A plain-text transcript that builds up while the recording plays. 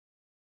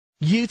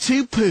You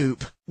two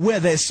poop.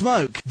 Where there's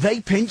smoke, they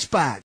pinch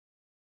back.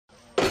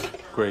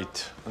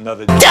 Great.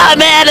 Another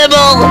dumb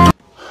animal!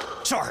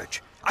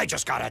 Sarge, I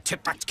just got a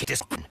tip back to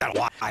this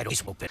I don't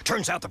swoop it.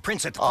 Turns out the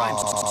prince at the crime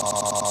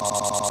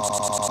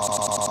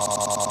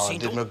scene.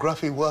 Did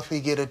McGruffy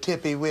Wuffy get a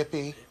tippy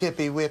whippy,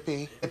 tippy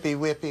whippy, tippy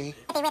whippy,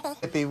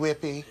 tippy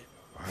whippy?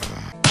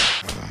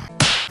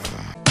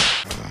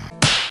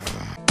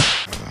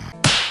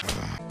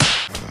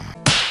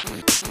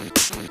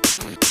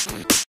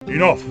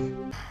 Enough.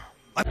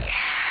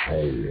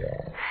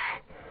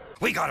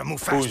 We gotta move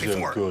fast Who's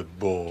before. a good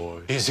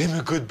boy? Is him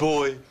a good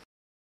boy?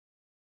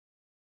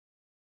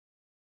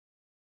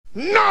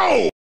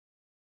 No!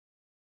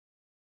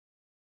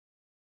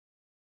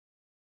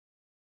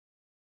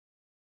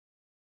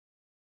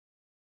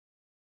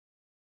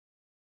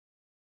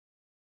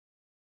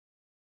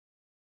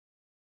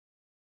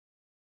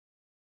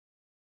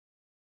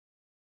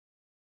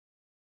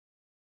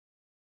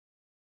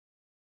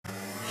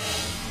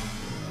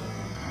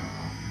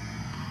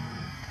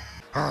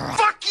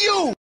 Fuck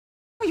you!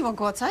 You wanna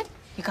go outside?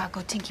 You gotta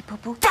go tinky poo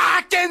poo.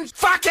 Fucking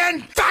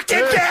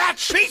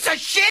bitch! Piece of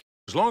shit!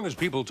 As long as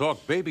people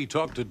talk baby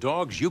talk to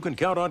dogs, you can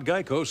count on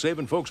Geico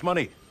saving folks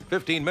money.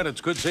 15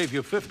 minutes could save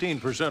you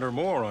 15% or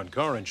more on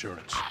car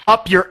insurance.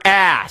 Up your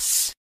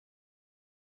ass!